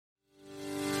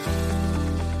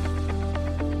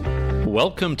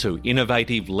Welcome to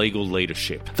Innovative Legal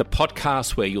Leadership, the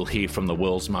podcast where you'll hear from the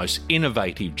world's most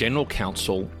innovative general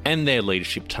counsel and their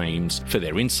leadership teams for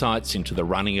their insights into the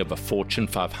running of a Fortune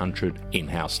 500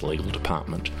 in-house legal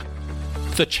department.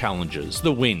 The challenges,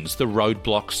 the wins, the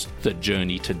roadblocks, the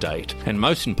journey to date, and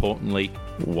most importantly,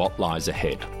 what lies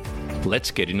ahead. Let's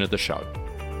get into the show.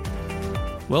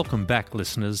 Welcome back,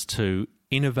 listeners, to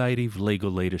Innovative Legal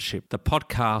Leadership, the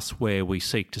podcast where we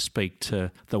seek to speak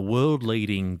to the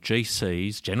world-leading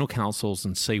GCs, general counsels,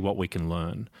 and see what we can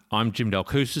learn. I'm Jim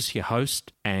Dalkousis, your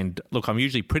host, and look, I'm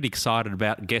usually pretty excited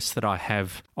about guests that I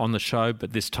have on the show,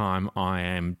 but this time I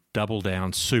am double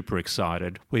down, super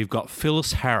excited. We've got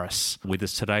Phyllis Harris with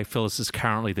us today. Phyllis is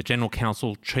currently the General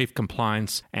Counsel, Chief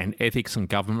Compliance and Ethics and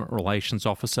Government Relations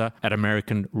Officer at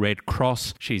American Red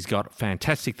Cross. She's got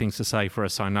fantastic things to say for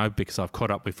us, I know, because I've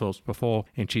caught up with Phyllis before,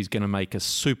 and she's going to make a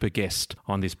super guest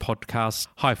on this podcast.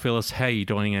 Hi, Phyllis. How are you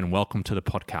doing? And welcome to the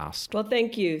podcast. Well,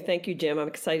 thank you. Thank you, Jim. I'm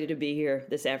excited to be here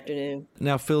this afternoon.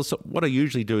 Now, Phyllis, what I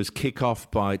usually do is kick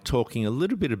off by talking a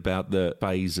little bit about the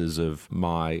phases of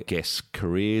my guests'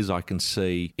 careers. I can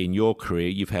see in your career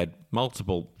you've had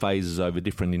multiple phases over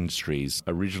different industries.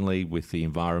 Originally with the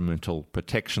Environmental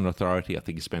Protection Authority, I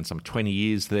think you spent some 20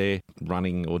 years there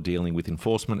running or dealing with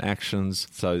enforcement actions.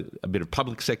 So a bit of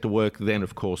public sector work. Then,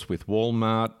 of course, with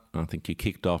Walmart, I think you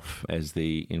kicked off as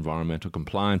the Environmental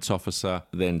Compliance Officer,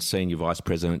 then Senior Vice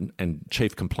President and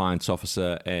Chief Compliance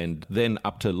Officer, and then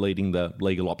up to leading the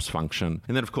legal ops function.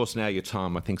 And then, of course, now your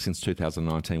time, I think, since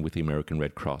 2019 with the American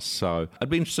Red Cross. So I'd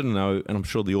be interested to know, and I'm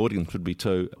sure the audience would be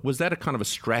too, was that a kind of a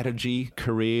strategy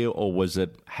career, or was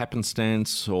it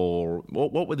happenstance, or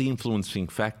what were the influencing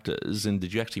factors? And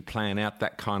did you actually plan out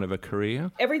that kind of a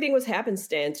career? Everything was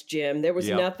happenstance, Jim. There was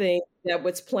nothing that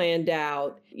was planned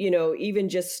out, even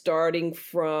just starting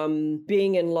from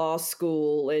being in law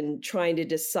school and trying to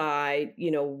decide,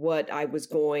 what I was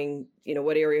going,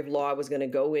 what area of law I was going to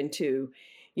go into.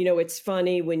 It's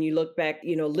funny when you look back,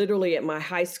 literally at my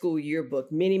high school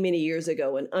yearbook many, many years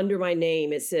ago, and under my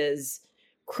name, it says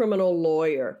criminal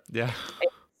lawyer. Yeah.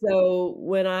 And so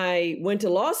when I went to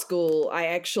law school, I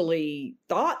actually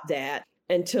thought that,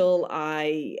 until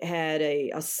I had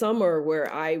a summer where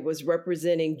I was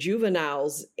representing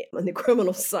juveniles on the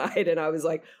criminal side. And I was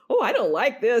like, oh, I don't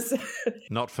like this.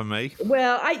 Not for me.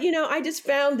 Well, I just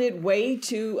found it way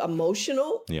too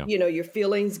emotional. Yeah. Your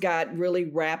feelings got really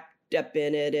wrapped up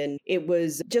in it, and it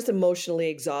was just emotionally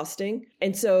exhausting.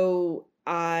 And so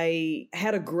I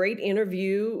had a great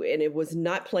interview, and it was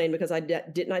not planned because I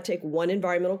did not take one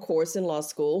environmental course in law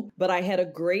school, but I had a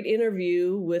great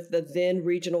interview with the then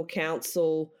regional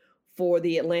counsel for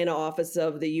the Atlanta office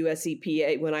of the US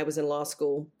EPA when I was in law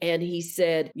school. And he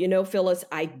said, Phyllis,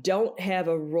 I don't have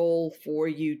a role for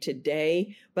you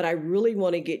today, but I really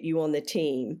want to get you on the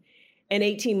team. And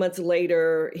 18 months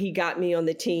later, he got me on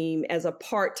the team as a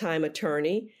part-time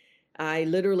attorney. I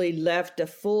literally left a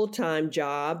full-time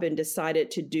job and decided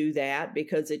to do that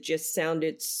because it just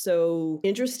sounded so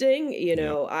interesting.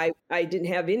 I didn't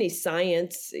have any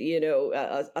science,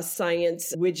 a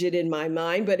science widget in my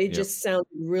mind, but it just sounded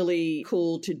really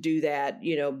cool to do that,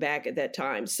 back at that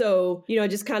time. So, I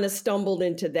just kind of stumbled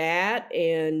into that,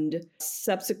 and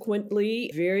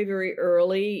subsequently, very, very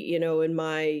early, in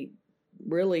my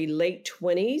really late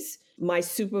 20s, my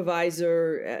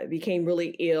supervisor became really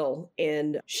ill,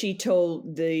 and she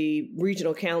told the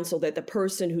regional counsel that the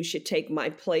person who should take my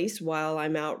place while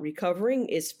I'm out recovering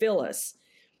is Phyllis.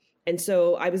 And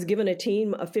so I was given a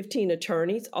team of 15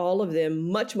 attorneys, all of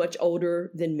them much, much older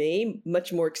than me,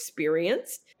 much more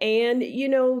experienced. And,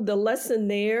 the lesson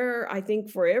there, I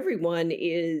think for everyone,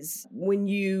 is when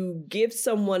you give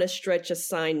someone a stretch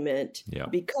assignment,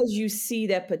 because you see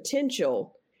that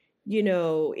potential,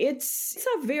 it's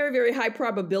a very, very high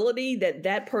probability that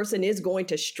that person is going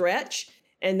to stretch,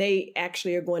 and they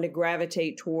actually are going to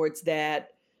gravitate towards that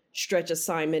stretch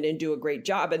assignment and do a great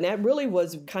job. And that really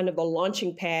was kind of a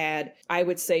launching pad, I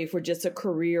would say, for just a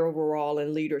career overall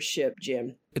in leadership,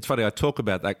 Jim. It's funny, I talk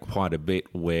about that quite a bit,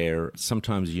 where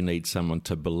sometimes you need someone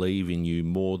to believe in you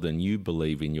more than you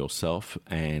believe in yourself,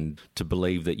 and to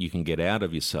believe that you can get out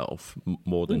of yourself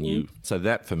more than you. So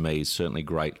that for me is certainly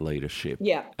great leadership.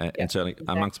 Yeah. And certainly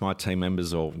amongst my team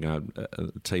members, or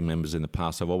team members in the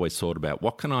past, I've always thought about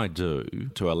what can I do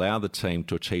to allow the team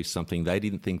to achieve something they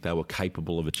didn't think they were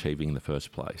capable of achieving in the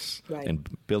first place. Right. And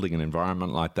building an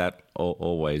environment like that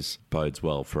always bodes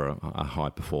well for a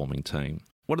high-performing team.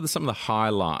 What are some of the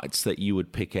highlights that you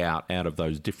would pick out of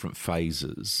those different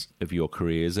phases of your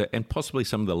careers, and possibly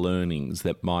some of the learnings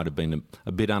that might have been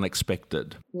a bit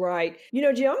unexpected? Right. Jim,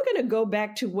 I'm going to go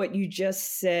back to what you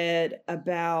just said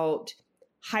about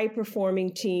high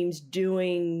performing teams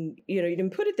doing, you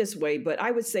didn't put it this way, but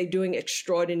I would say doing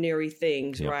extraordinary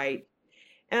things, Yep. right?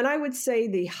 And I would say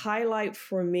the highlight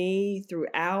for me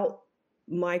throughout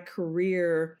my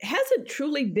career hasn't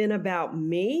truly been about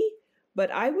me, but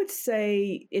I would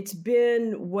say it's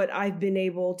been what I've been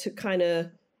able to kind of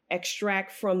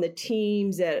extract from the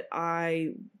teams that I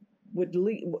would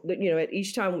lead, at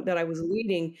each time that I was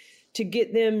leading, to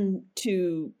get them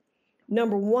to,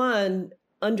 number one,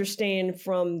 understand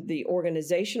from the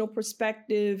organizational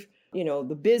perspective,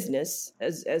 the business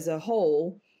as a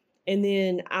whole, and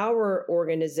then our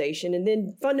organization, and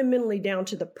then fundamentally down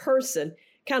to the person,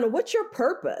 kind of what's your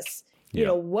purpose?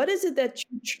 What is it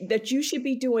that you should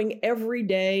be doing every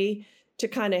day to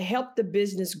kind of help the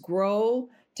business grow,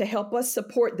 to help us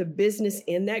support the business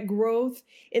in that growth,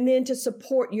 and then to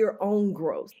support your own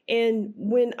growth. And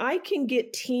when I can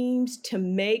get teams to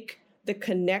make the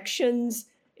connections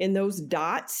in those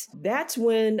dots, that's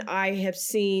when I have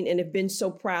seen and have been so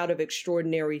proud of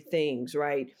extraordinary things,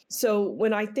 right? So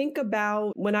when I think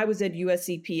about when I was at US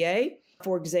EPA,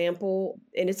 for example,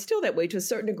 and it's still that way to a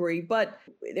certain degree, but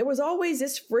there was always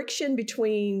this friction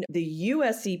between the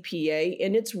US EPA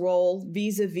and its role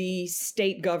vis-a-vis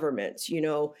state governments,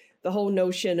 the whole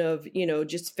notion of,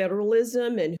 just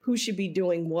federalism and who should be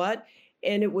doing what.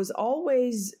 And it was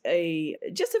always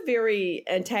just a very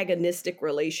antagonistic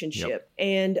relationship. Yep.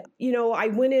 And, I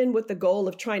went in with the goal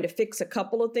of trying to fix a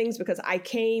couple of things because I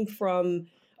came from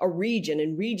a region,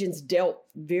 and regions dealt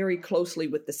very closely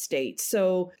with the states.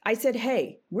 So I said,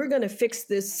 hey, we're going to fix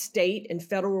this state and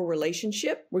federal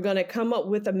relationship. We're going to come up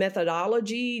with a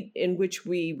methodology in which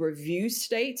we review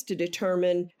states to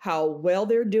determine how well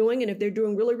they're doing. And if they're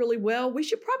doing really, really well, we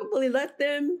should probably let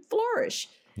them flourish.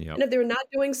 Yep. And if they're not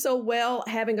doing so well,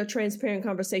 having a transparent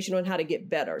conversation on how to get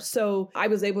better. So I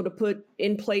was able to put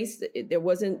in place, it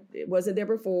wasn't there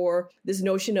before, this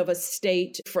notion of a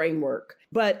state framework.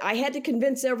 But I had to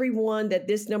convince everyone that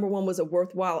this, number one, was a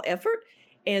worthwhile effort,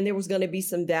 and there was going to be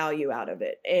some value out of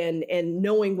it, and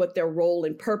knowing what their role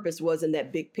and purpose was in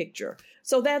that big picture.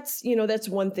 So that's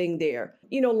one thing there.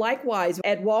 Likewise,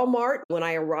 at Walmart, when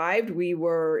I arrived, we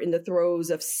were in the throes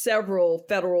of several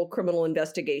federal criminal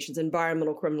investigations,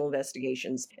 environmental criminal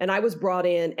investigations. And I was brought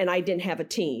in, and I didn't have a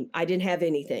team. I didn't have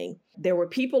anything. There were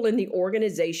people in the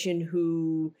organization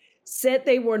who said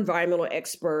they were environmental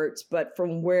experts, but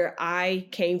from where I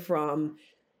came from,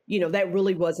 that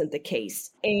really wasn't the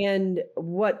case. And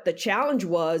what the challenge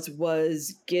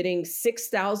was getting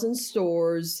 6,000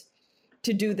 stores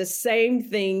to do the same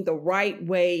thing the right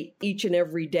way each and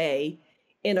every day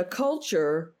in a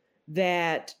culture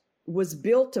that was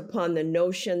built upon the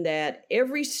notion that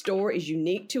every store is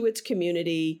unique to its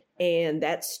community, and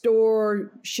that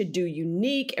store should do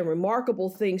unique and remarkable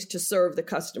things to serve the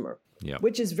customer. Yep.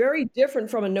 Which is very different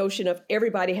from a notion of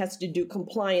everybody has to do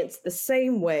compliance the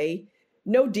same way,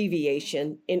 no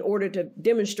deviation, in order to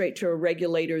demonstrate to a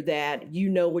regulator that you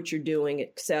know what you're doing,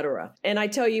 et cetera. And I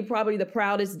tell you, probably the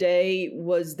proudest day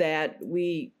was that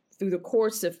we, through the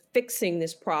course of fixing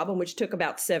this problem, which took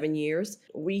about 7 years,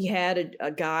 we had a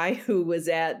guy who was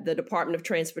at the Department of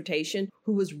Transportation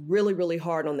who was really, really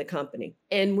hard on the company.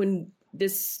 And when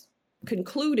this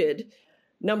concluded,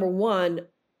 number one,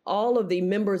 all of the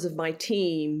members of my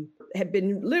team have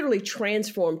been literally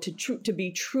transformed to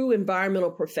be true environmental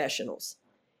professionals.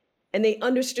 And they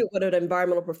understood what an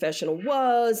environmental professional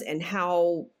was and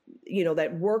how,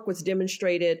 that work was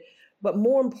demonstrated. But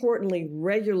more importantly,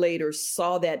 regulators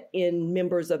saw that in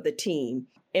members of the team.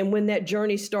 And when that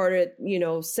journey started,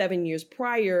 7 years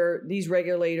prior, these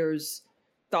regulators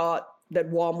thought that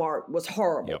Walmart was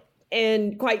horrible. Yep.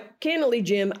 And quite candidly,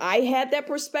 Jim, I had that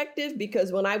perspective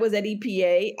because when I was at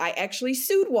EPA, I actually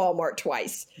sued Walmart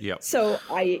twice. Yep. So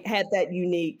I had that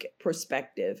unique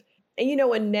perspective. And,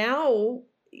 and now,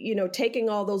 taking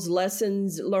all those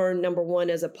lessons learned, number one,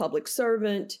 as a public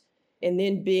servant, and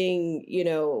then being,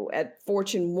 at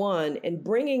Fortune 1 and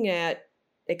bringing that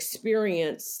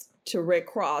experience to Red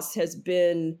Cross has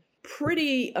been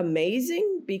pretty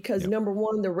amazing because, yep. Number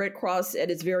one, the Red Cross at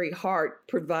its very heart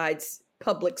provides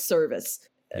public service,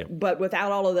 yep. But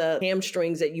without all of the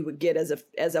hamstrings that you would get as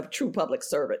a true public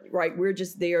servant, right? We're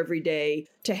just there every day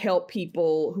to help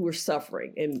people who are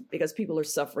suffering, and because people are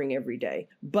suffering every day.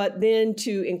 But then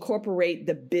to incorporate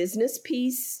the business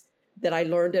piece that I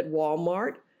learned at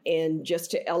Walmart and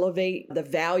just to elevate the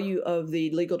value of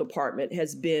the legal department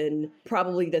has been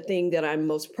probably the thing that I'm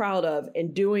most proud of,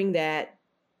 and doing that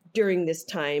during this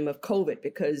time of COVID,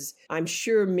 because I'm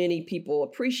sure many people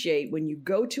appreciate when you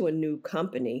go to a new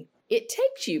company, it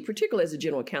takes you, particularly as a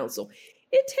general counsel,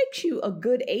 it takes you a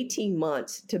good 18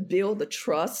 months to build the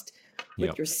trust with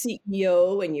Yep. your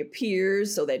CEO and your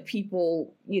peers so that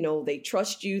people, they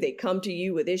trust you, they come to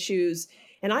you with issues.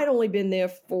 And I'd only been there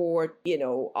for,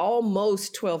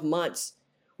 almost 12 months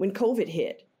when COVID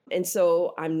hit. And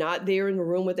so I'm not there in the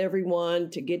room with everyone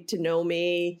to get to know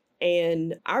me.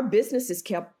 And our businesses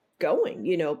kept going.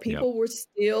 Yep. People were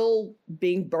still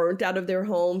being burnt out of their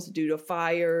homes due to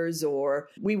fires, or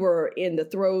we were in the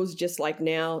throes, just like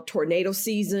now, tornado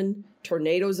season,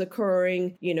 tornadoes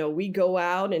occurring. We go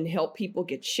out and help people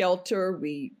get shelter.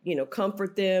 We,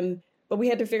 comfort them. But we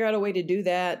had to figure out a way to do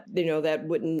that, that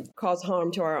wouldn't cause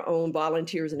harm to our own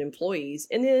volunteers and employees.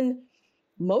 And then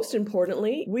most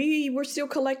importantly, we were still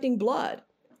collecting blood.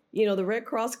 The Red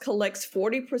Cross collects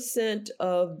 40%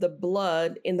 of the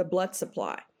blood in the blood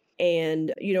supply.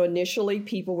 And, initially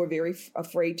people were very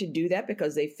afraid to do that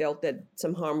because they felt that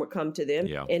some harm would come to them.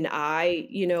 Yeah. And I,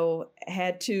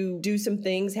 had to do some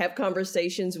things, have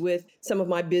conversations with some of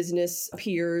my business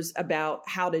peers about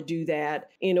how to do that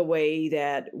in a way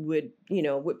that would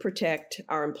protect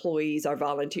our employees, our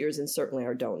volunteers, and certainly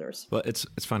our donors. Well, it's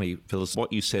funny, Phyllis,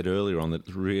 what you said earlier on that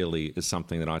really is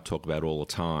something that I talk about all the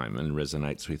time and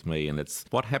resonates with me. And it's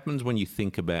what happens when you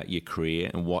think about your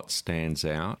career and what stands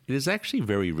out. It is actually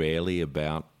very rarely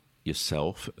about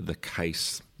yourself, the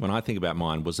case. When I think about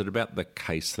mine, was it about the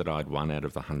case that I'd won out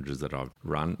of the hundreds that I've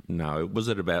run? No. Was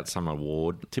it about some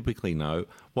award? Typically, no.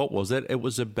 What was it?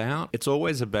 It's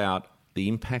always about the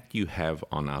impact you have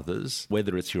on others,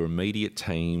 whether it's your immediate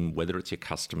team, whether it's your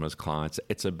customers, clients.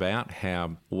 It's about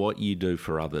what you do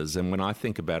for others. And when I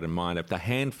think about in mine, the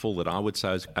handful that I would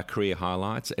say is a career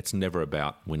highlights, it's never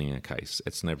about winning a case.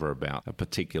 It's never about a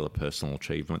particular personal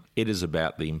achievement. It is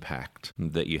about the impact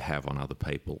that you have on other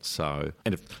people. So,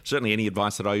 and certainly any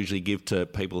advice that I usually give to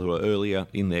people who are earlier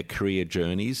in their career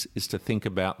journeys is to think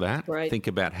about that. Right. Think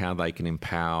about how they can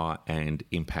empower and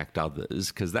impact others,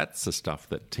 because that's the stuff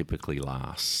that typically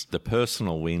lasts. The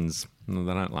personal wins, they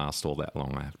don't last all that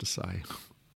long, I have to say.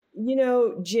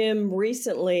 Jim,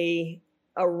 recently,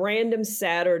 a random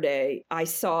Saturday, I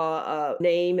saw a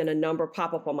name and a number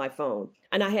pop up on my phone.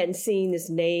 And I hadn't seen this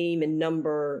name and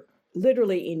number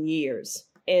literally in years.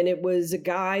 And it was a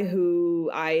guy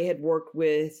who I had worked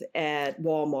with at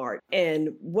Walmart.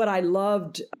 And what I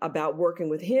loved about working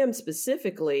with him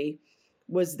specifically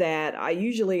was that I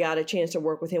usually got a chance to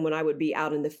work with him when I would be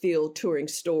out in the field touring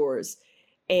stores.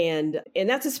 And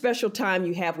that's a special time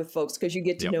you have with folks because you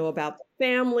get to know about the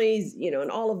families,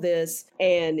 and all of this.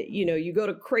 And, you go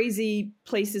to crazy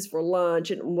places for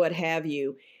lunch and what have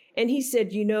you. And he said,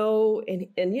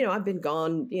 I've been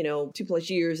gone, 2+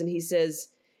 years. And he says,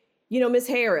 Miss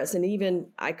Harris. And even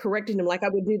I corrected him like I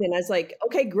would do then. I was like,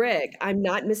 okay, Greg, I'm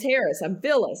not Miss Harris. I'm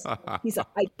Phyllis. He said,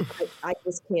 I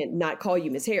just can't not call you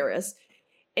Miss Harris.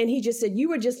 And he just said, you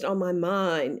were just on my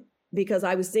mind because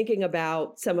I was thinking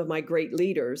about some of my great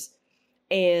leaders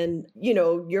and,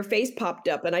 your face popped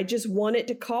up and I just wanted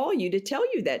to call you to tell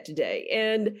you that today.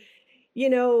 And,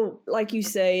 like you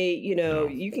say,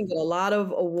 you can get a lot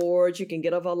of awards, you can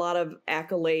get a lot of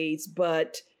accolades,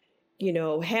 but,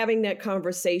 having that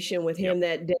conversation with him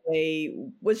that day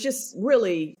was just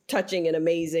really touching and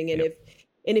amazing.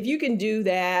 And if you can do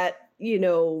that,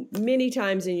 many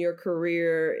times in your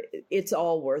career, it's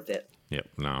all worth it. Yep,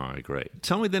 no, I agree.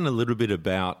 Tell me then a little bit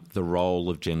about the role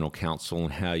of General Counsel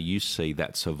and how you see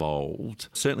that's evolved,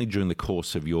 certainly during the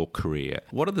course of your career.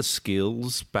 What are the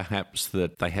skills, perhaps,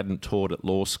 that they hadn't taught at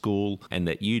law school and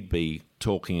that you'd be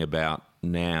talking about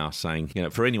now, saying,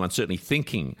 for anyone certainly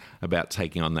thinking about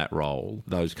taking on that role,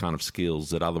 those kind of skills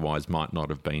that otherwise might not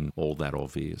have been all that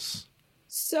obvious?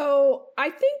 So I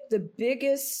think the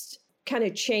biggest kind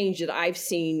of change that I've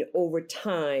seen over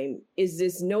time is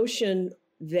this notion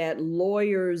that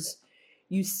lawyers,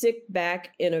 you sit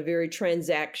back in a very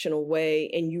transactional way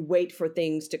and you wait for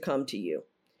things to come to you.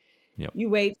 Yep.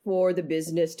 You wait for the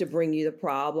business to bring you the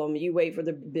problem. You wait for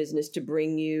the business to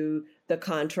bring you the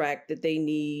contract that they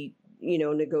need,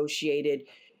 negotiated.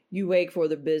 You wait for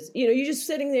the business, you're just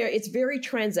sitting there. It's very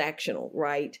transactional,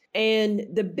 right? And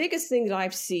the biggest thing that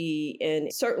I've seen,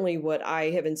 and certainly what I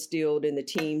have instilled in the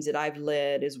teams that I've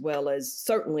led, as well as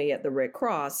certainly at the Red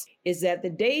Cross, is that the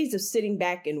days of sitting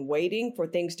back and waiting for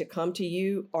things to come to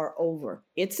you are over.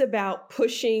 It's about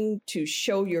pushing to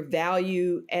show your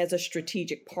value as a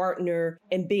strategic partner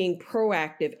and being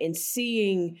proactive and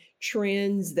seeing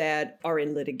trends that are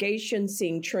in litigation,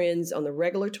 seeing trends on the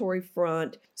regulatory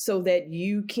front so that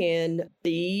you can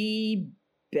be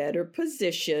better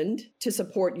positioned to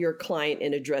support your client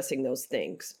in addressing those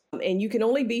things. And you can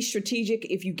only be strategic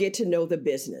if you get to know the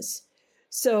business.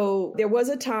 So there was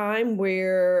a time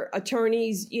where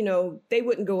attorneys, they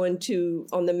wouldn't go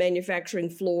on the manufacturing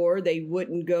floor. They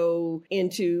wouldn't go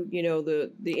into,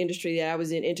 the industry that I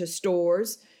was in, into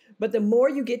stores. But the more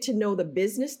you get to know the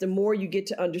business, the more you get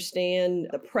to understand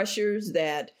the pressures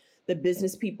that the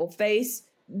business people face.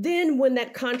 Then when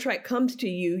that contract comes to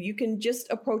you, you can just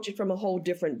approach it from a whole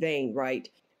different vein, right?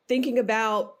 Thinking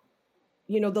about,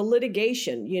 the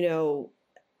litigation,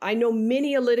 I know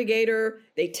many a litigator,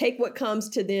 they take what comes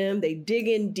to them, they dig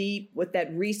in deep with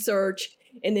that research,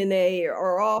 and then they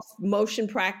are off motion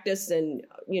practice. And,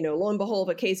 lo and behold,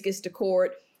 if a case gets to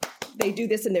court, they do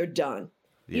this and they're done.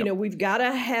 Yep. We've got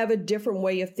to have a different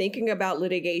way of thinking about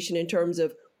litigation in terms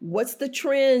of what's the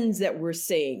trends that we're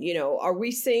seeing? Are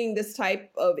we seeing this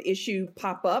type of issue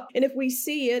pop up? And if we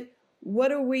see it,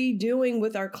 what are we doing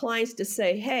with our clients to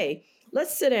say, hey,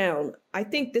 let's sit down. I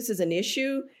think this is an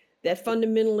issue that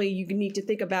fundamentally you need to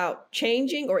think about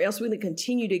changing, or else we'll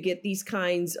continue to get these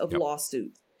kinds of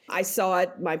lawsuits. I saw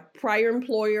it, my prior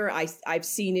employer, I've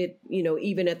seen it,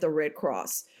 even at the Red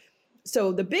Cross.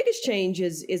 So the biggest change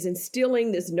is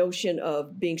instilling this notion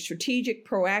of being strategic,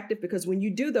 proactive, because when you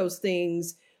do those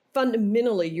things,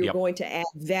 fundamentally, you're going to add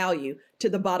value to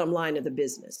the bottom line of the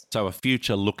business. So a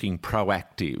future-looking,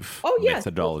 proactive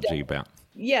methodology about.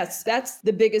 Yes, that's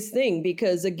the biggest thing,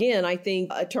 because again, I think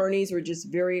attorneys were just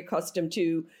very accustomed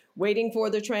to waiting for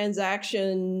the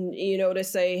transaction, to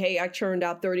say, hey, I churned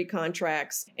out 30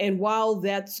 contracts. And while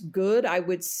that's good, I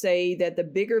would say that the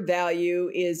bigger value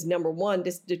is, number one,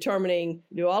 just determining,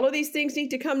 do all of these things need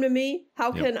to come to me?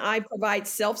 How can I provide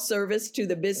self-service to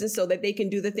the business so that they can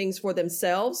do the things for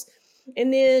themselves?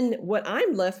 And then what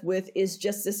I'm left with is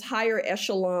just this higher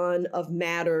echelon of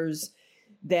matters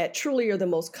that truly are the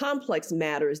most complex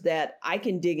matters that I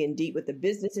can dig in deep with the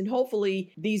business. And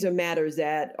hopefully these are matters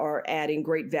that are adding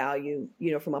great value,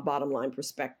 from a bottom line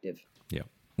perspective. Yeah.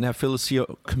 Now, Phyllis, your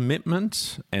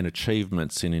commitment and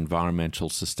achievements in environmental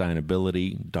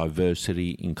sustainability,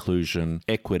 diversity, inclusion,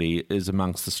 equity is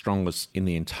amongst the strongest in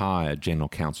the entire General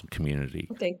Counsel community.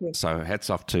 Thank you. So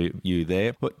hats off to you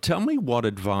there. But tell me what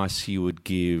advice you would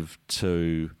give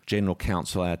to General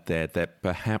Counsel out there that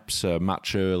perhaps are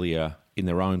much earlier in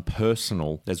their own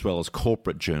personal as well as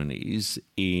corporate journeys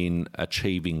in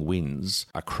achieving wins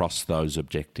across those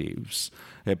objectives,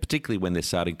 particularly when they're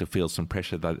starting to feel some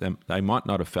pressure that they might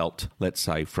not have felt, let's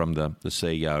say, from the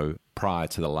CEO prior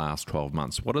to the last 12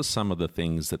 months. What are some of the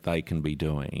things that they can be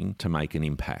doing to make an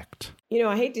impact?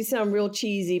 I hate to sound real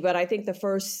cheesy, but I think the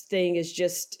first thing is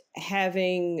just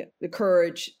having the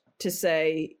courage to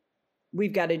say,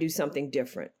 we've got to do something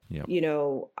different. Yep.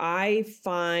 I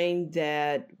find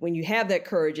that when you have that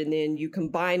courage and then you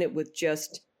combine it with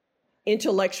just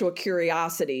intellectual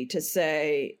curiosity to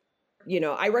say,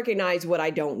 I recognize what I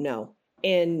don't know,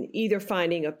 and either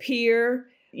finding a peer,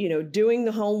 doing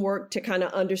the homework to kind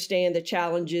of understand the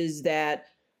challenges that,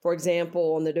 for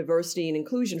example, on the diversity and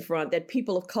inclusion front, that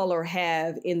people of color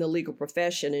have in the legal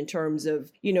profession in terms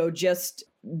of, just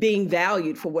being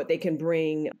valued for what they can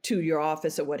bring to your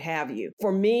office or what have you.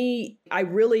 For me, I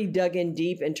really dug in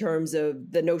deep in terms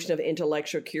of the notion of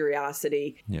intellectual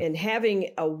curiosity and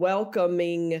having a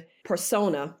welcoming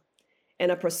persona,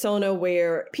 and a persona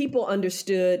where people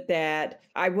understood that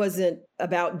I wasn't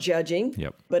about judging,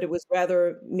 but it was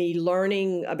rather me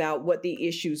learning about what the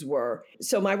issues were.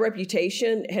 So my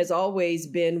reputation has always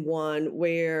been one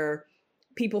where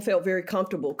people felt very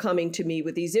comfortable coming to me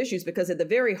with these issues, because at the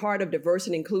very heart of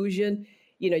diversity and inclusion,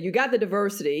 you got the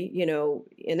diversity,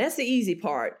 and that's the easy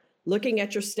part. Looking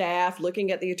at your staff,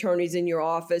 looking at the attorneys in your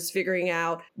office, figuring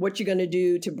out what you're going to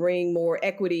do to bring more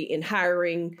equity in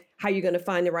hiring, how you're going to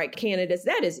find the right candidates.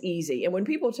 That is easy. And when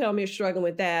people tell me you're struggling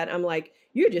with that, I'm like,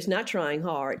 you're just not trying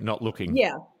hard. Not looking.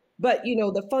 Yeah. But,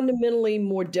 the fundamentally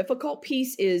more difficult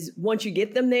piece is once you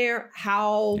get them there,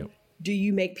 how do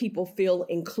you make people feel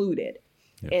included?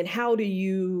 And how do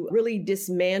you really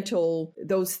dismantle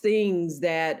those things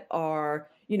that are,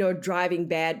 driving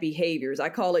bad behaviors? I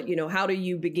call it, how do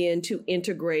you begin to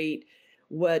integrate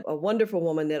what a wonderful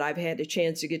woman that I've had the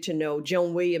chance to get to know,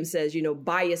 Joan Williams, says,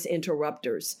 bias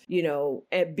interrupters,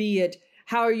 and be it,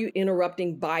 how are you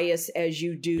interrupting bias as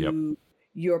you do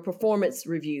your performance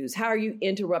reviews? How are you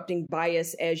interrupting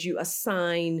bias as you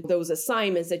assign those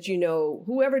assignments that,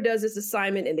 whoever does this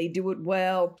assignment and they do it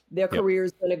well, their career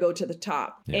is going to go to the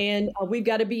top. And we've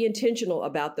got to be intentional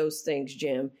about those things,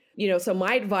 Jim. So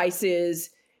my advice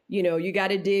is, you got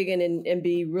to dig in and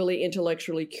be really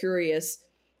intellectually curious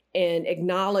and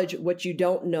acknowledge what you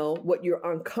don't know, what you're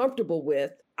uncomfortable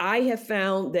with. I have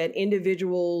found that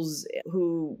individuals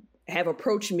who have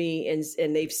approached me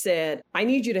and they've said, I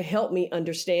need you to help me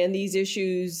understand these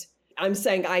issues. I'm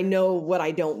saying I know what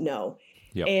I don't know.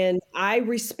 Yep. And I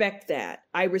respect that.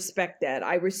 I respect,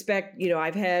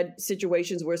 I've had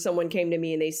situations where someone came to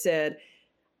me and they said,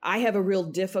 I have a real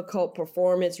difficult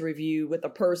performance review with a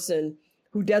person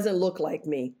who doesn't look like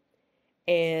me.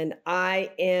 And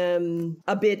I am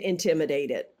a bit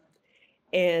intimidated.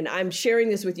 And I'm sharing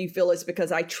this with you, Phyllis,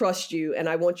 because I trust you and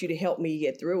I want you to help me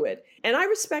get through it. And I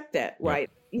respect that, right?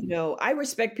 Yep. I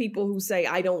respect people who say,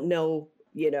 I don't know,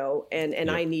 and yep.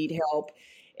 I need help.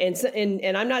 And so,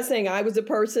 and I'm not saying I was a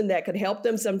person that could help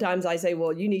them. Sometimes I say,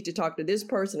 well, you need to talk to this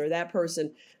person or that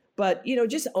person. But,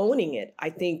 just owning it, I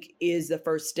think, is the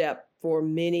first step for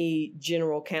many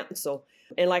general counsel.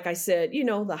 And like I said,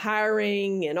 the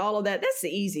hiring and all of that, that's the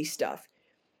easy stuff.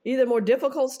 The more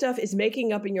difficult stuff is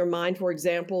making up in your mind, for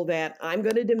example, that I'm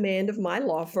going to demand of my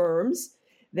law firms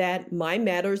that my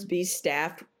matters be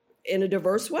staffed in a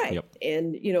diverse way. Yep.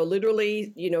 And,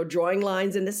 literally, drawing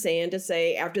lines in the sand to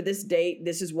say, after this date,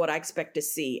 this is what I expect to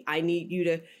see. I need you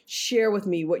to share with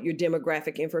me what your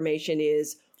demographic information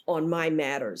is on my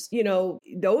matters.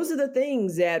 Those are the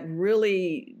things that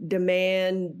really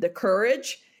demand the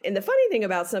courage. And the funny thing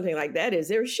about something like that is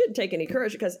there shouldn't take any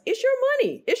courage because it's your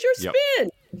money. It's your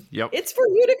spin. Yep. It's for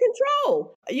you to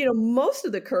control. Most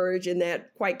of the courage in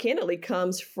that, quite candidly,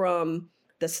 comes from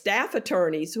the staff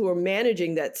attorneys who are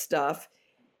managing that stuff.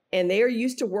 And they are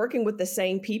used to working with the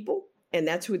same people. And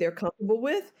that's who they're comfortable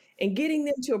with. And getting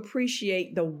them to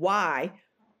appreciate the why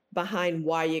behind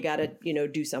why you got to,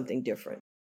 do something different.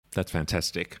 That's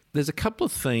fantastic. There's a couple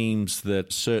of themes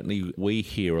that certainly we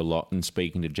hear a lot in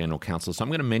speaking to general counsel. So I'm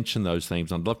going to mention those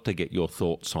themes. I'd love to get your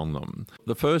thoughts on them.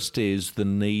 The first is the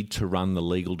need to run the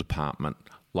legal department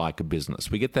like a business.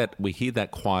 We hear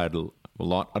that quite a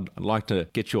lot. I'd like to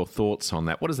get your thoughts on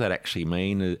that. What does that actually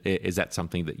mean? Is that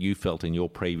something that you felt in your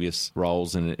previous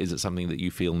roles, and is it something that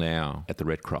you feel now at the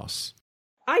Red Cross?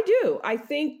 I do. I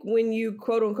think when you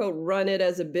quote unquote run it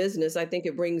as a business, I think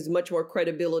it brings much more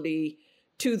credibility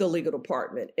to the legal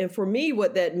department. And for me,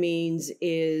 what that means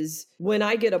is when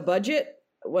I get a budget,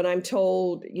 when I'm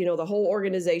told, the whole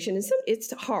organization, and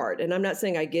it's hard. And I'm not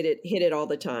saying I hit it all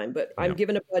the time, but I'm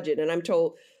given a budget and I'm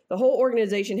told the whole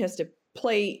organization has to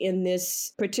play in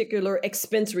this particular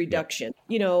expense reduction.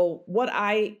 What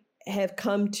I have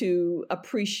come to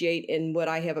appreciate and what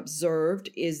I have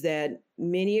observed is that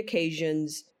many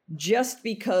occasions, just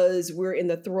because we're in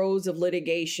the throes of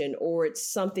litigation or it's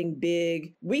something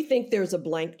big, we think there's a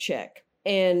blank check.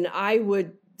 And I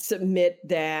would submit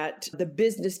that the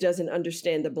business doesn't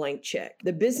understand the blank check.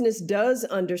 The business does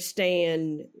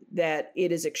understand that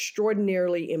it is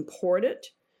extraordinarily important,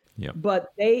 but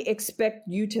they expect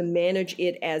you to manage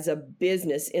it as a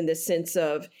business in the sense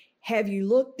of, have you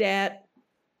looked at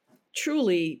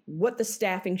truly what the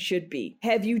staffing should be?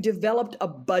 Have you developed a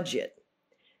budget?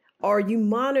 Are you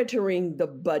monitoring the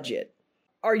budget?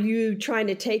 Are you trying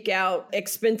to take out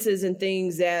expenses and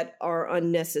things that are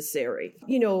unnecessary?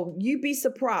 You'd be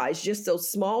surprised, just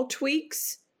those small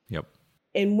tweaks. Yep.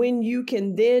 And when you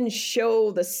can then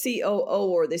show the COO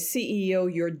or the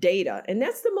CEO your data, and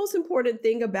that's the most important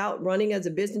thing about running as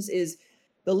a business is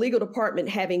the legal department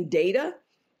having data,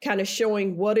 kind of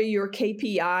showing what are your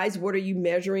KPIs, what are you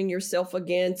measuring yourself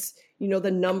against,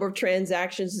 the number of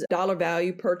transactions, dollar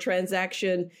value per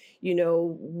transaction,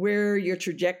 where your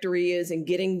trajectory is and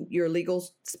getting your legal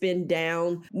spend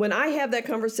down. When I have that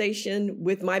conversation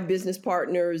with my business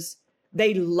partners,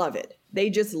 they love it. They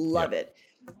just love it.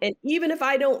 And even if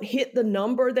I don't hit the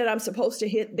number that I'm supposed to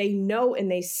hit, they know and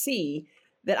they see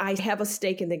that I have a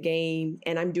stake in the game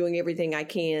and I'm doing everything I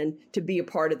can to be a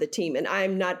part of the team. And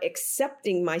I'm not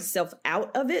accepting myself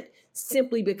out of it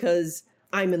simply because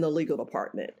I'm in the legal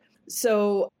department.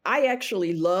 So I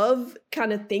actually love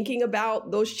kind of thinking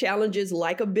about those challenges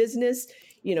like a business,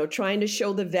 trying to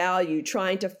show the value,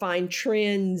 trying to find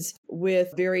trends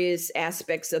with various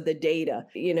aspects of the data.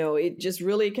 It just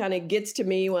really kind of gets to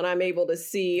me when I'm able to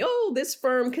see, this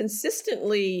firm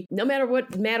consistently, no matter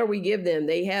what matter we give them,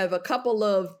 they have a couple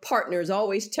of partners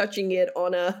always touching it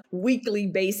on a weekly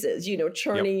basis,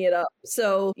 churning it up.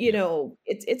 So,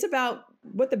 it's about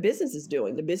what the business is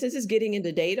doing. The business is getting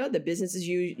into data. The business is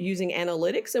using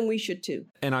analytics, and we should too.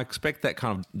 And I expect that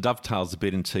kind of dovetails a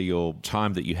bit into your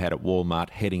time that you had at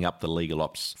Walmart, heading up the legal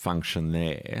ops function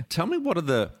there. Tell me,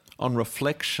 on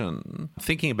reflection,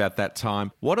 thinking about that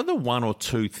time, what are the one or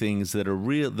two things that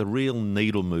are the real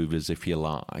needle movers, if you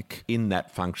like, in that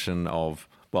function of,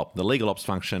 the legal ops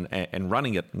function and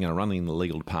running it, running the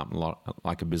legal department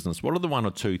like a business? What are the one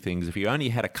or two things? If you only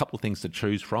had a couple of things to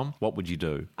choose from, what would you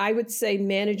do? I would say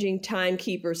managing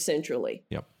timekeepers centrally.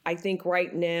 Yep. I think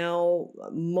right now,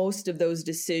 most of those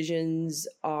decisions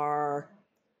are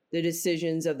the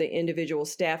decisions of the individual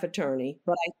staff attorney.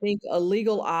 But I think a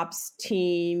legal ops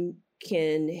team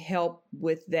can help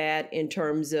with that in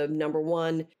terms of, number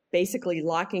one, basically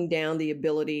locking down the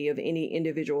ability of any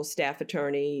individual staff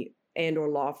attorney and or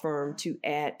law firm to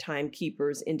add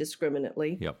timekeepers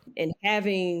indiscriminately. Yep. And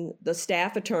having the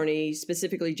staff attorney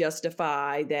specifically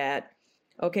justify that,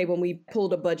 okay, when we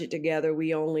pulled a budget together,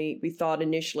 we thought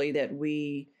initially that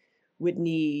we would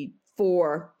need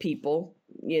 4 people,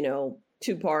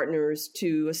 2 partners,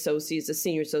 2 associates, a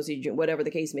senior associate, whatever the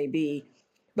case may be.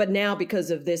 But now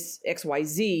because of this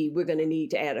XYZ, we're going to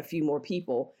need to add a few more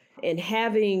people. And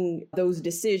having those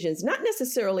decisions, not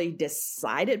necessarily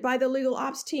decided by the legal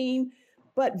ops team,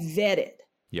 but vetted.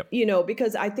 Yep.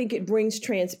 Because I think it brings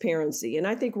transparency. And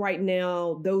I think right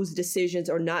now those decisions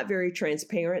are not very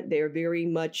transparent. They're very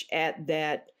much at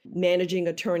that managing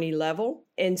attorney level.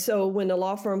 And so when the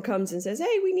law firm comes and says,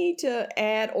 hey, we need to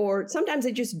add, or sometimes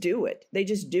they just do it.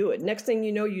 Next thing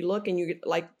you know, you look and you're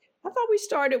like, I thought we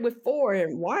started with 4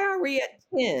 and why are we at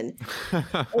 10?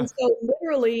 And so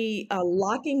literally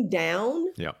locking down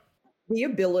Yep. the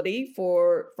ability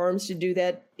for firms to do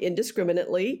that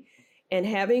indiscriminately and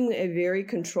having a very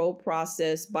controlled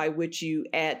process by which you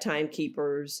add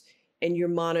timekeepers and you're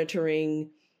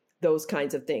monitoring those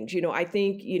kinds of things. I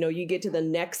think, you get to the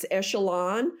next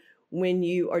echelon when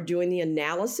you are doing the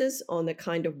analysis on the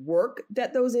kind of work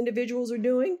that those individuals are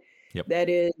doing. Yep. That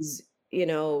is,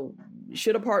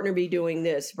 should a partner be doing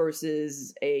this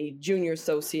versus a junior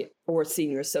associate or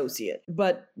senior associate?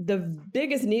 But the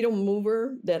biggest needle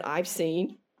mover that I've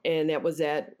seen, and that was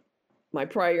at my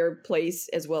prior place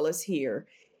as well as here,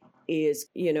 is,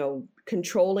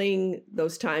 controlling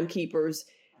those timekeepers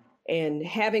and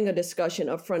having a discussion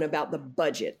up front about the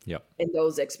budget. Yep. And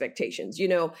those expectations.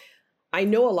 I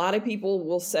know a lot of people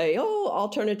will say, oh,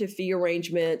 alternative fee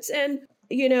arrangements. And,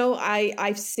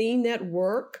 I've seen that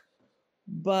work.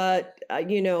 But,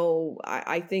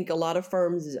 I think a lot of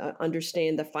firms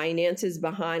understand the finances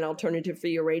behind alternative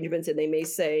fee arrangements. And they may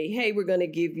say, hey, we're going to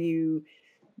give you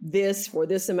this for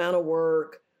this amount of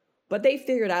work. But they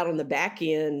figured out on the back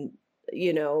end, do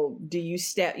you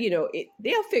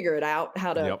they'll figure it out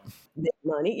how to Yep. make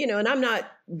money, and I'm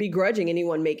not begrudging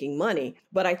anyone making money.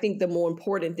 But I think the more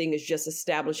important thing is just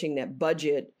establishing that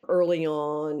budget early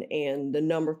on and the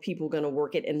number of people going to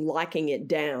work it and locking it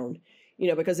down.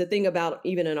 Because the thing about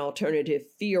even an alternative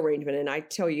fee arrangement, and I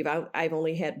tell you, I've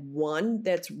only had one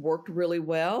that's worked really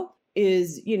well,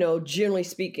 is, generally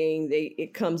speaking,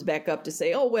 it comes back up to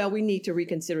say, oh, well, we need to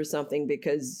reconsider something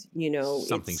because,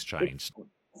 Something's changed.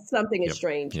 Something is Yep.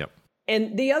 strange. Yep.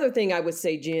 And the other thing I would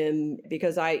say, Jim,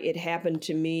 because it happened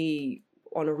to me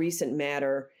on a recent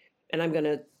matter, and I'm going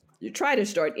to try to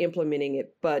start implementing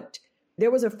it, but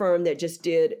there was a firm that just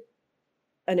did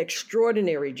an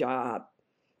extraordinary job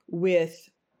with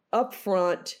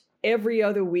upfront every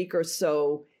other week or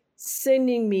so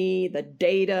sending me the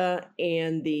data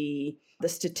and the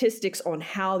statistics on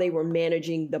how they were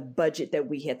managing the budget that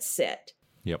we had set.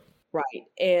 Yep. Right.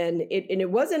 And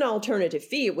it wasn't an alternative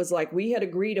fee. It was like we had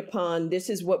agreed upon this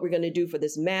is what we're going to do for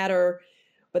this matter.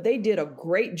 But they did a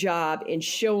great job in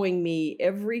showing me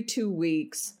every 2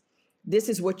 weeks, this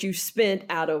is what you spent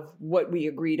out of what we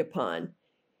agreed upon.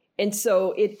 And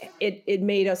so it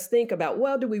made us think about,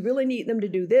 well, do we really need them to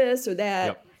do this or that?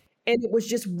 Yep. And it was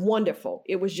just wonderful.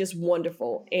 It was just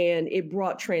wonderful. And it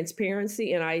brought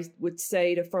transparency. And I would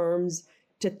say to firms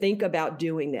to think about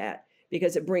doing that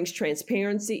because it brings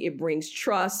transparency, it brings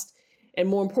trust, and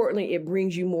more importantly, it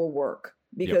brings you more work.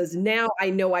 Because now I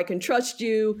know I can trust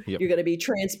you. Yep. You're going to be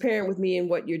transparent with me in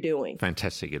what you're doing.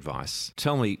 Fantastic advice.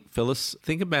 Tell me, Phyllis,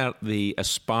 think about the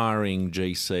aspiring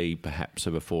GC, perhaps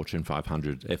of a Fortune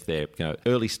 500, if they're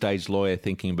early stage lawyer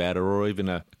thinking about it, or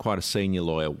even quite a senior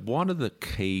lawyer. What are the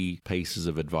key pieces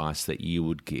of advice that you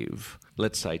would give,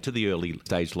 let's say, to the early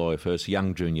stage lawyer first,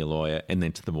 young junior lawyer, and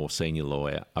then to the more senior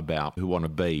lawyer about who want to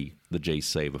be the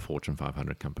GC of a Fortune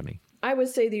 500 company? I would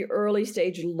say the early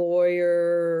stage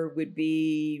lawyer would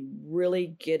be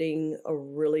really getting a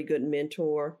really good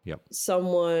mentor. Yep.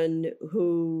 Someone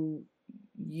who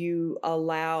you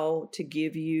allow to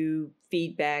give you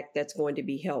feedback that's going to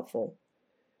be helpful.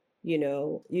 You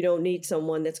don't need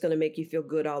someone that's going to make you feel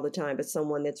good all the time, but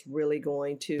someone that's really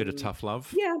going to... Bit of tough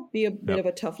love? Yeah, be a bit of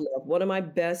a tough love. One of my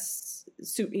best...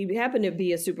 He happened to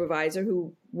be a supervisor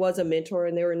who was a mentor,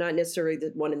 and they were not necessarily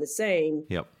the one and the same.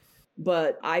 Yep.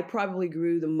 But I probably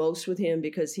grew the most with him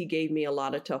because he gave me a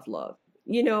lot of tough love.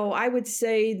 I would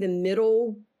say the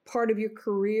middle part of your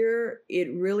career,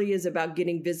 it really is about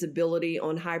getting visibility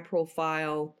on high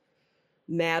profile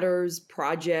matters,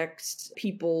 projects,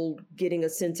 people getting a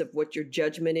sense of what your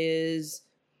judgment is,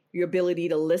 your ability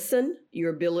to listen, your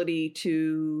ability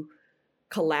to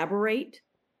collaborate,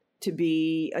 to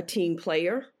be a team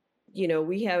player. You know,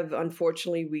 we have,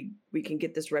 unfortunately, we can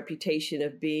get this reputation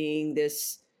of being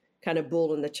this kind of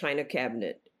bull in the china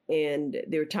cabinet. And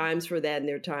there are times for that, and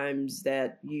there are times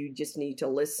that you just need to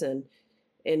listen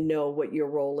and know what your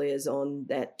role is on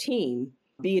that team,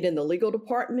 be it in the legal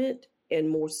department, and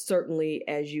more certainly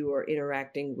as you are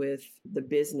interacting with the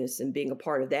business and being a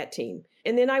part of that team.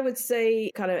 And then I would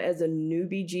say, kind of as a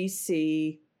newbie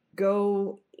GC,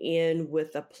 go in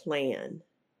with a plan.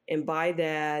 And by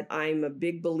that, I'm a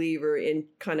big believer in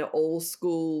kind of old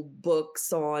school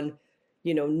books on,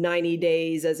 90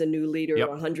 days as a new leader, Yep.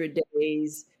 100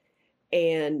 days.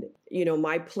 And,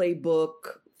 my playbook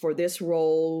for this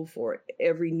role, for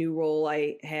every new role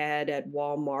I had at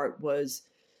Walmart was,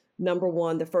 number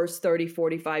one, the first 30,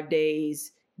 45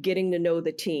 days, getting to know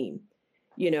the team.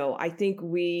 I think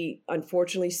we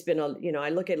unfortunately I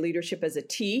look at leadership as a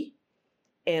T.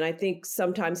 And I think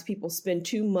sometimes people spend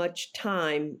too much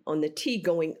time on the T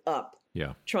going up,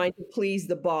 trying to please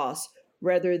the boss,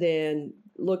 rather than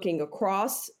looking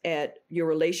across at your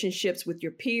relationships with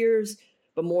your peers,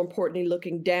 but more importantly,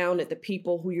 looking down at the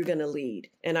people who you're going to lead.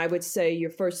 And I would say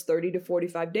your first 30 to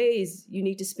 45 days, you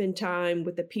need to spend time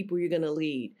with the people you're going to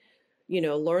lead.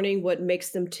 Learning what makes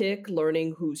them tick,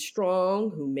 learning who's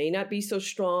strong, who may not be so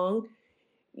strong,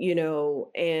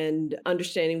 and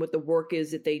understanding what the work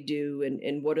is that they do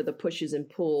and what are the pushes and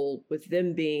pull with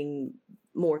them being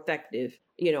more effective.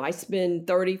 I spend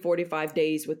 30, 45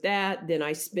 days with that. Then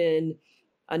I spend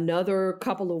another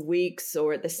couple of weeks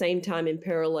or at the same time in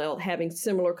parallel having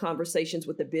similar conversations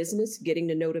with the business, getting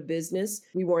to know the business.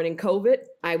 We weren't in COVID.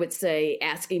 I would say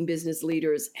asking business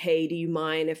leaders, hey, do you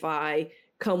mind if I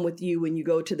come with you when you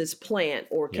go to this plant?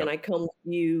 Or can I come with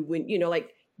you when,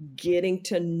 getting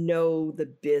to know the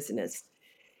business,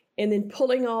 and then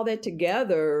pulling all that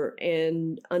together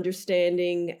and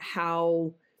understanding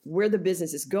where the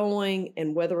business is going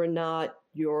and whether or not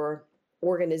your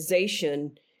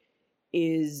organization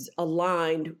is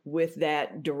aligned with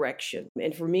that direction.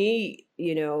 And for me,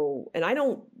 and I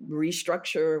don't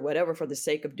restructure whatever for the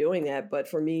sake of doing that, but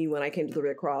for me, when I came to the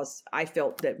Red Cross, I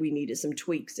felt that we needed some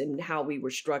tweaks in how we were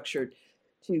structured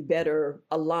to better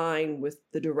align with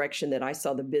the direction that I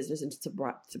saw the business and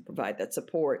to provide that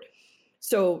support.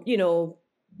 So,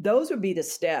 those would be the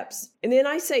steps. And then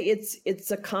I say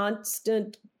it's a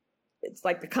constant, it's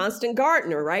like the constant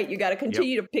gardener, right? You got to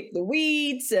continue to pick the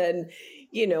weeds and,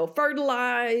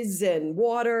 fertilize and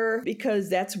water, because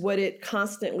that's what it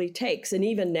constantly takes. And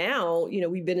even now,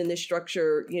 we've been in this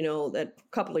structure, that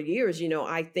couple of years,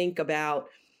 I think about,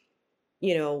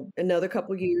 another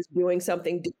couple of years doing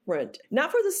something different,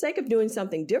 not for the sake of doing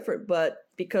something different, but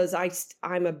because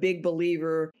I'm a big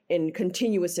believer in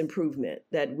continuous improvement,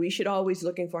 that we should always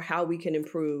looking for how we can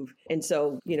improve. And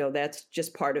so, that's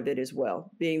just part of it as well,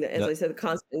 being as I said, the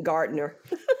constant gardener.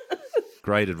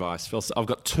 Great advice, Phil. So I've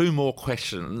got two more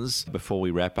questions before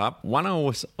we wrap up. One I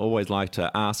always like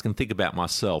to ask and think about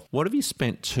myself. What have you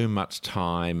spent too much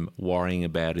time worrying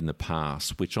about in the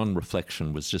past, which on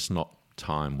reflection was just not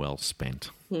time well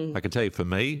spent? I can tell you, for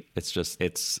me,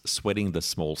 it's sweating the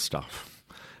small stuff.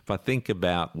 If I think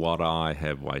about what I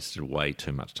have wasted way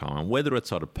too much time on, whether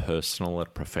it's at a personal or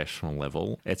professional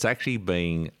level, it's actually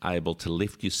being able to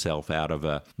lift yourself out of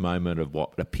a moment of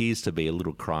what appears to be a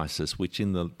little crisis, which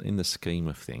in the scheme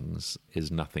of things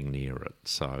is nothing near it.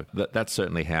 So that's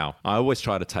certainly how I always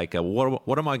try to take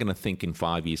what am I going to think in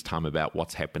 5 years' time about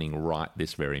what's happening right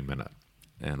this very minute?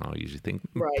 And I usually think,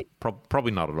 right,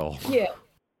 probably not at all.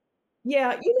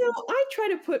 Yeah, I try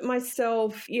to put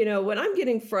myself, when I'm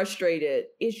getting frustrated,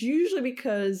 it's usually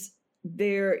because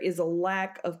there is a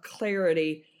lack of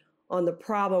clarity on the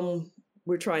problem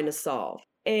we're trying to solve.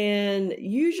 And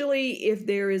usually if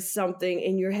there is something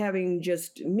and you're having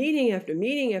just meeting after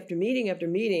meeting after meeting after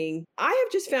meeting, I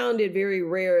have just found it very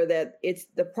rare that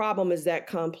the problem is that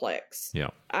complex. Yeah.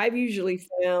 I've usually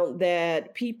found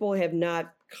that people have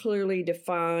not clearly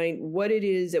defined what it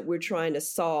is that we're trying to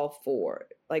solve for.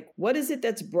 Like, what is it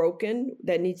that's broken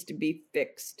that needs to be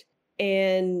fixed?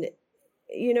 And,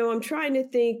 I'm trying to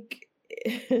think,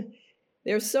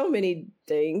 there's so many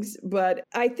things, but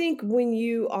I think when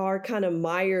you are kind of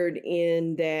mired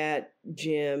in that,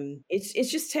 Jim, it's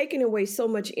just taking away so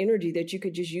much energy that you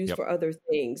could just use for other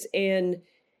things. And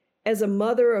as a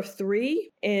mother of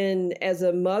 3, and as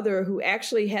a mother who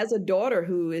actually has a daughter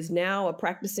who is now a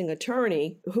practicing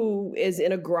attorney, who is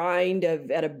in a grind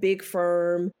at a big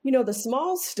firm, the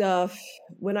small stuff,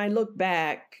 when I look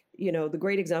back, the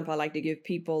great example I like to give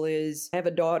people is I have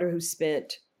a daughter who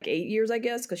spent 8 years, I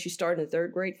guess, because she started in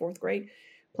 3rd grade, 4th grade,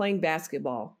 playing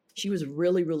basketball. She was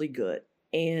really, really good.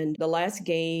 And the last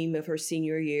game of her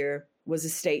senior year was a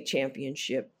state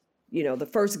championship. You know, the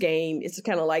first game, it's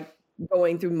kind of like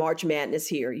going through March Madness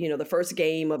here, you know, the first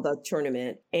game of the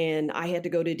tournament. And I had to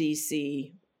go to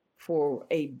DC for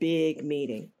a big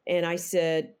meeting. And I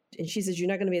said, and she says, you're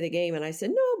not going to be at the game. And I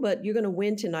said, no, but you're going to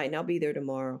win tonight and I'll be there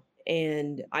tomorrow.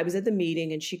 And I was at the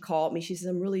meeting and she called me. She says,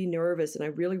 I'm really nervous and I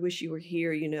really wish you were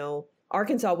here. You know,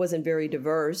 Arkansas wasn't very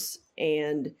diverse.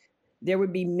 And there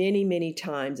would be many, many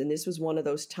times, and this was one of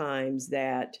those times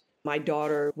that my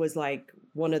daughter was like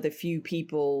one of the few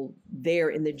people there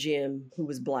in the gym who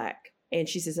was Black. And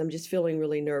she says, I'm just feeling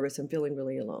really nervous. I'm feeling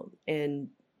really alone. And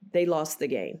they lost the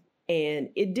game. And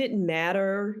it didn't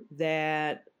matter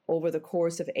that over the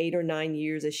course of 8 or 9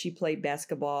 years as she played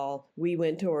basketball, we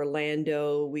went to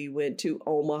Orlando, we went to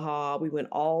Omaha, we went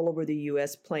all over the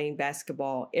U.S. playing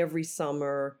basketball every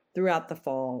summer, throughout the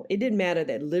fall. It didn't matter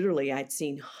that literally I'd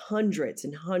seen hundreds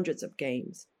and hundreds of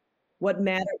games. What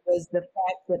mattered was the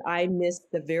fact that I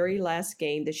missed the very last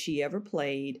game that she ever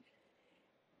played.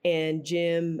 And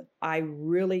Jim, I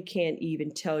really can't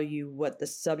even tell you what the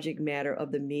subject matter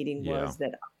of the meeting was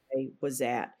that I was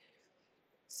at.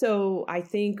 So I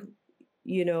think,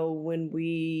 you know, when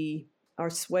we are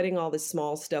sweating all the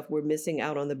small stuff, we're missing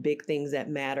out on the big things that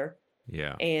matter.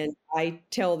 Yeah. And I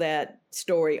tell that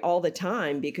story all the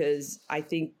time because I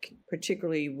think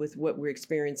particularly with what we're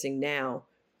experiencing now,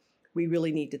 we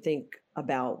really need to think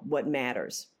about what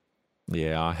matters.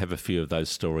 Yeah, I have a few of those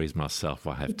stories myself,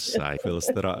 I have to say, Phyllis,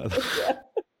 that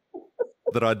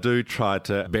I do try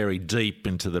to bury deep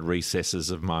into the recesses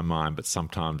of my mind, but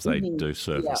sometimes they do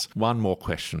surface. Yeah. One more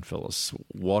question, Phyllis.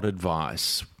 What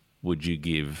advice would you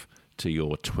give to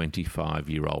your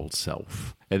 25-year-old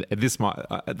self? And this might,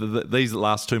 these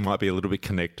last two might be a little bit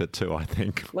connected too, I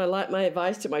think. My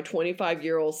advice to my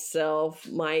 25-year-old self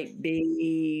might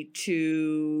be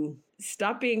to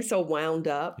stop being so wound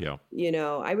up. Yeah. You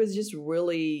know, I was just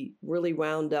really, really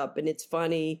wound up. And it's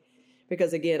funny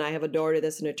because, again, I have a daughter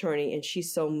that's an attorney and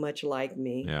she's so much like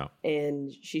me. Yeah.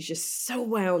 And she's just so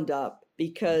wound up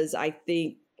because I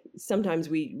think sometimes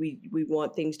we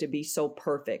want things to be so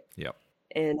perfect. Yeah.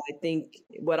 And I think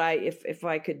if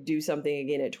I could do something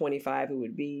again at 25, it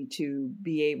would be to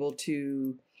be able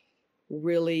to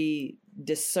really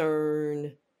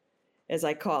discern, as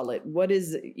I call it, what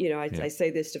is, you know, I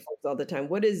say this to folks all the time,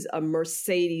 what is a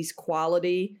Mercedes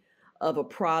quality of a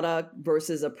product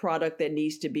versus a product that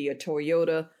needs to be a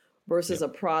Toyota versus a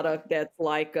product that's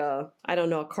like a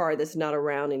car that's not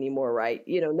around anymore, right?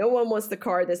 You know, no one wants the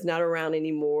car that's not around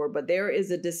anymore, but there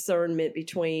is a discernment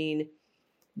between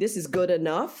this is good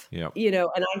enough, you know,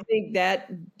 and I think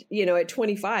that, you know, at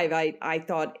 25, I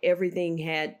thought everything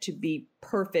had to be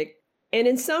perfect. And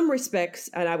in some respects,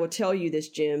 and I will tell you this,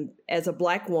 Jim, as a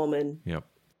Black woman,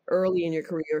 early in your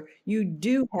career, you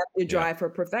do have to drive for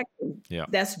perfection. Yeah.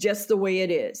 That's just the way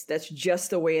it is. That's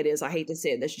just the way it is. I hate to say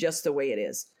it. That's just the way it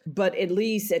is. But at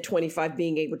least at 25,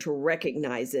 being able to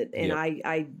recognize it. And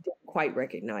I didn't quite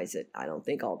recognize it, I don't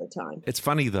think, all the time. It's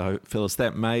funny, though, Phyllis,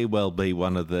 that may well be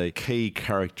one of the key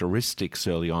characteristics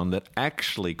early on that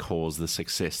actually caused the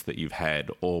success that you've had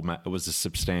or was a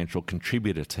substantial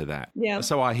contributor to that. Yeah.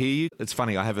 So I hear you. It's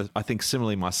funny. I think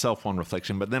similarly myself on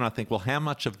reflection, but then I think, well, how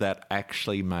much of that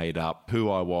actually made up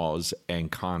who I was and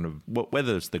kind of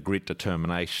whether it's the grit,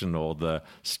 determination or the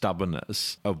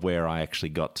stubbornness of where I actually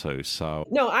got to. So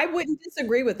no, I wouldn't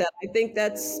disagree with that. I think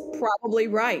that's probably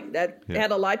right. That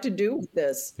had a lot to do with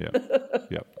this. Yeah.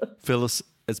 Phyllis,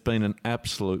 it's been an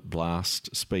absolute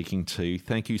blast speaking to you.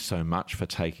 Thank you so much for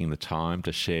taking the time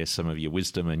to share some of your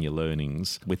wisdom and your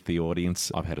learnings with the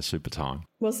audience. I've had a super time.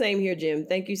 Well, same here, Jim.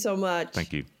 Thank you so much.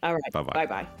 Thank you. All right. Bye-bye.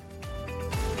 Bye-bye.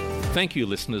 Thank you,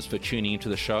 listeners, for tuning into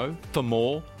the show. For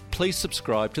more, please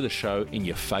subscribe to the show in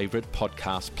your favourite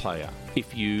podcast player.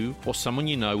 If you or someone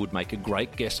you know would make a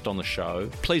great guest on the show,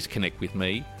 please connect with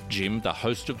me, Jim, the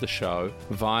host of the show,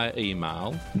 via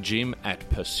email,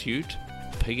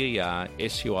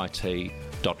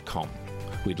 jim@pursuit.com.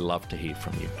 We'd love to hear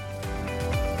from you.